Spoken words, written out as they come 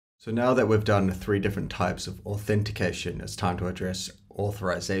So now that we've done 3 different types of authentication, it's time to address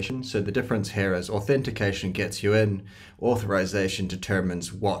authorization. So the difference here is authentication gets you in, authorization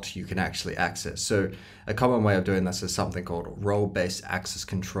determines what you can actually access. So a common way of doing this is something called role-based access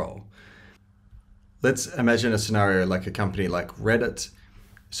control. Let's imagine a scenario like a company like Reddit.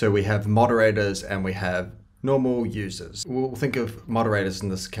 So we have moderators and we have normal users. We'll think of moderators in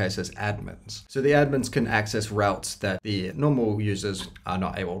this case as admins. So the admins can access routes that the normal users are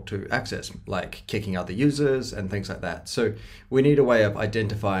not able to access, like kicking other users and things like that. So we need a way of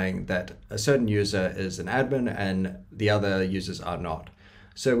identifying that a certain user is an admin and the other users are not.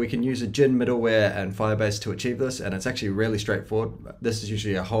 So we can use a Gin middleware and Firebase to achieve this, and it's actually really straightforward. This is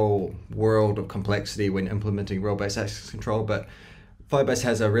usually a whole world of complexity when implementing role-based access control, but Firebase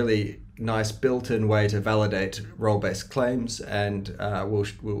has a really nice built-in way to validate role-based claims, and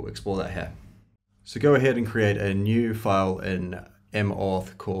we'll explore that here. So go ahead and create a new file in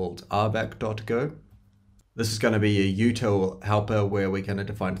mauth called RBAC.go. This is going to be a util helper where we're going to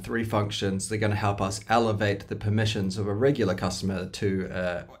define 3 functions. They're going to help us elevate the permissions of a regular customer to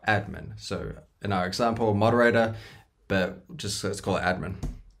admin. So in our example, moderator, but just let's call it admin.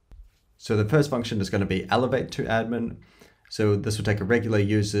 So the first function is going to be elevate to admin. So this will take a regular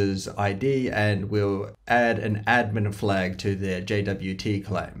user's ID and we'll add an admin flag to their JWT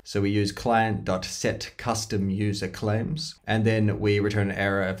claim. So we use client.setCustomUserClaims, and then we return an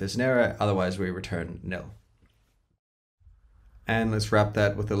error if there's an error, otherwise we return nil. And let's wrap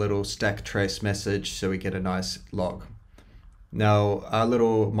that with a little stack trace message so we get a nice log. Now our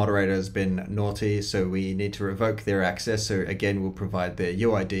little moderator has been naughty, so we need to revoke their access. So again, we'll provide their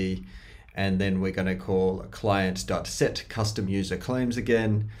UID, and then we're going to call client.setCustomUserClaims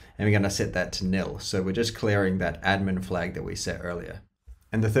again, and we're going to set that to nil. So we're just clearing that admin flag that we set earlier.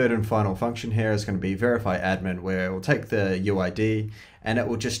 And the third and final function here is going to be verify admin, where it will take the UID and it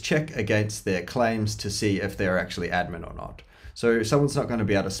will just check against their claims to see if they're actually admin or not. So someone's not going to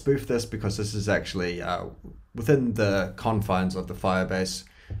be able to spoof this because this is actually within the confines of the Firebase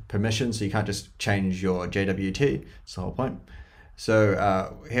permission, so you can't just change your JWT. That's the whole point.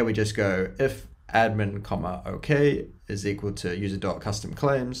 So here we just go if admin comma OK is equal to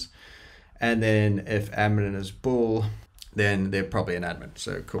user.customClaims, and then if admin is bool, then they're probably an admin.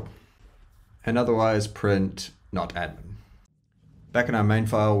 So cool. And otherwise print not admin. Back in our main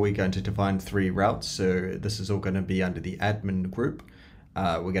file, we're going to define 3 routes. So this is all going to be under the admin group.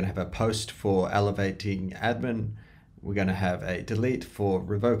 We're going to have a post for elevating admin. We're going to have a delete for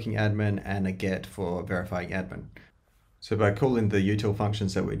revoking admin and a get for verifying admin. So by calling the util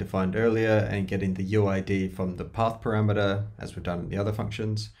functions that we defined earlier and getting the UID from the path parameter, as we've done in the other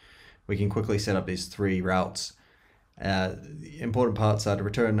functions, we can quickly set up these 3 routes. The important parts are to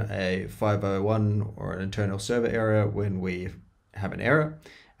return a 501 or an internal server error when we have an error,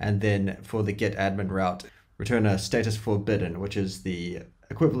 and then for the get admin route, return a status forbidden, which is the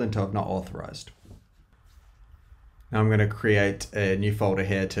equivalent of not authorized. Now I'm going to create a new folder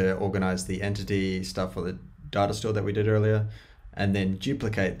here to organize the entity stuff for the data store that we did earlier, and then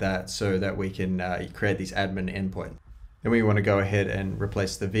duplicate that so that we can create these admin endpoints. Then we want to go ahead and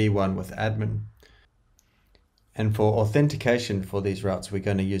replace the v1 with admin. And for authentication for these routes, we're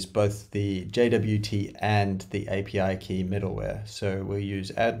going to use both the JWT and the API key middleware. So we'll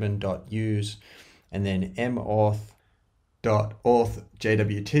use admin.use and then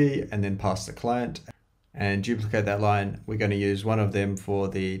mauth.auth.jwt and then pass the client. And duplicate that line. We're going to use one of them for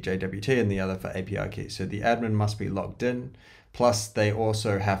the JWT and the other for API key. So the admin must be logged in, plus they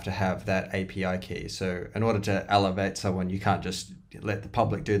also have to have that API key. So in order to elevate someone, you can't just let the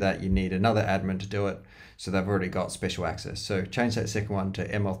public do that. You need another admin to do it. So they've already got special access. So change that second one to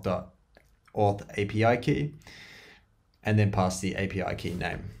mauth.auth API key, and then pass the API key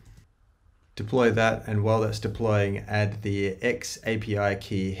name. Deploy that, and while that's deploying, add the X API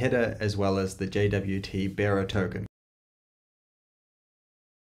key header as well as the JWT bearer token.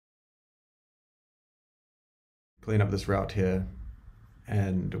 Clean up this route here,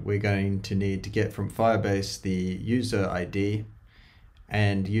 and we're going to need to get from Firebase the user ID,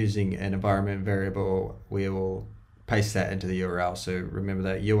 and using an environment variable, we will paste that into the URL. So remember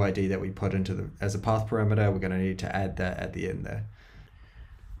that UID that we put into as a path parameter, we're going to need to add that at the end there.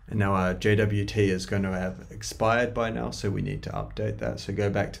 And now our JWT is going to have expired by now, so we need to update that. So go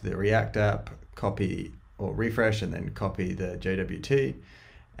back to the React app, copy or refresh, and then copy the JWT,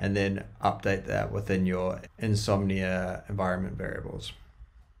 and then update that within your Insomnia environment variables.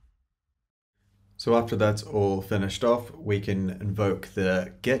 So after that's all finished off, we can invoke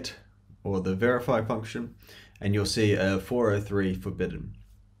the get or the verify function, and you'll see a 403 forbidden.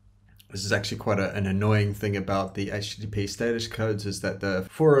 This is actually quite an annoying thing about the HTTP status codes, is that the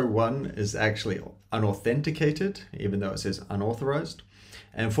 401 is actually unauthenticated, even though it says unauthorized.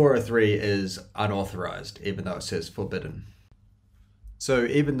 And 403 is unauthorized, even though it says forbidden. So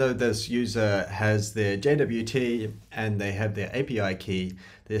even though this user has their JWT and they have their API key,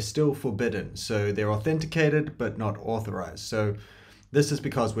 they're still forbidden. So they're authenticated, but not authorized. So this is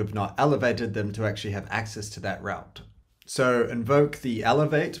because we've not elevated them to actually have access to that route. So invoke the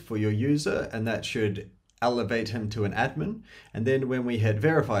elevate for your user, and that should elevate him to an admin. And then when we hit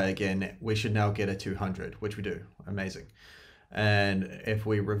verify again, we should now get a 200, which we do. Amazing. And if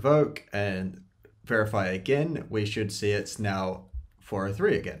we revoke and verify again, we should see it's now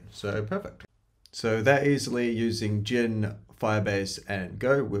 403 again. So perfect. So that easily, using Gin, Firebase, and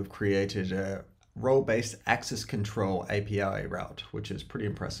Go, we've created a role-based access control API route, which is pretty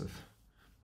impressive.